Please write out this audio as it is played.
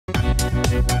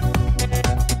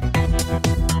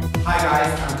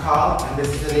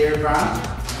This is Eleri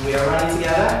and we are running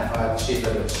together, but she's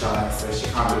a bit shy, so she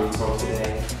can't really talk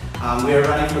today. We are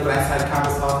running for Glenside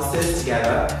campus offices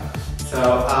together. So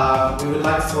we would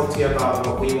like to talk to you about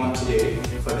what we want to do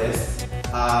for this.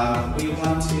 We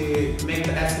want to make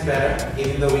the FC better,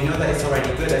 even though we know that it's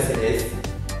already good as it is.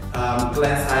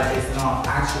 Glenside is not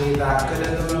actually that good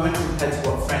at the moment compared to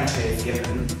what French is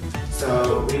given.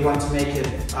 So we want to make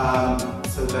it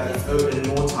so that it's open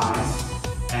more times,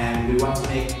 and we want to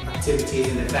make activities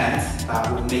and events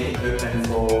that will make it open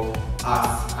for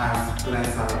us as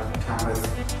Glenside campus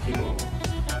people.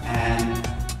 And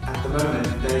at the moment,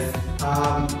 there's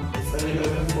it's only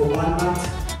open for 1 month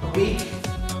a week.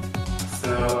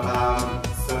 So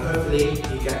so hopefully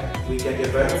we get your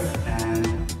votes, and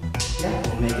yeah,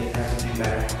 we'll make it everything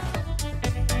better.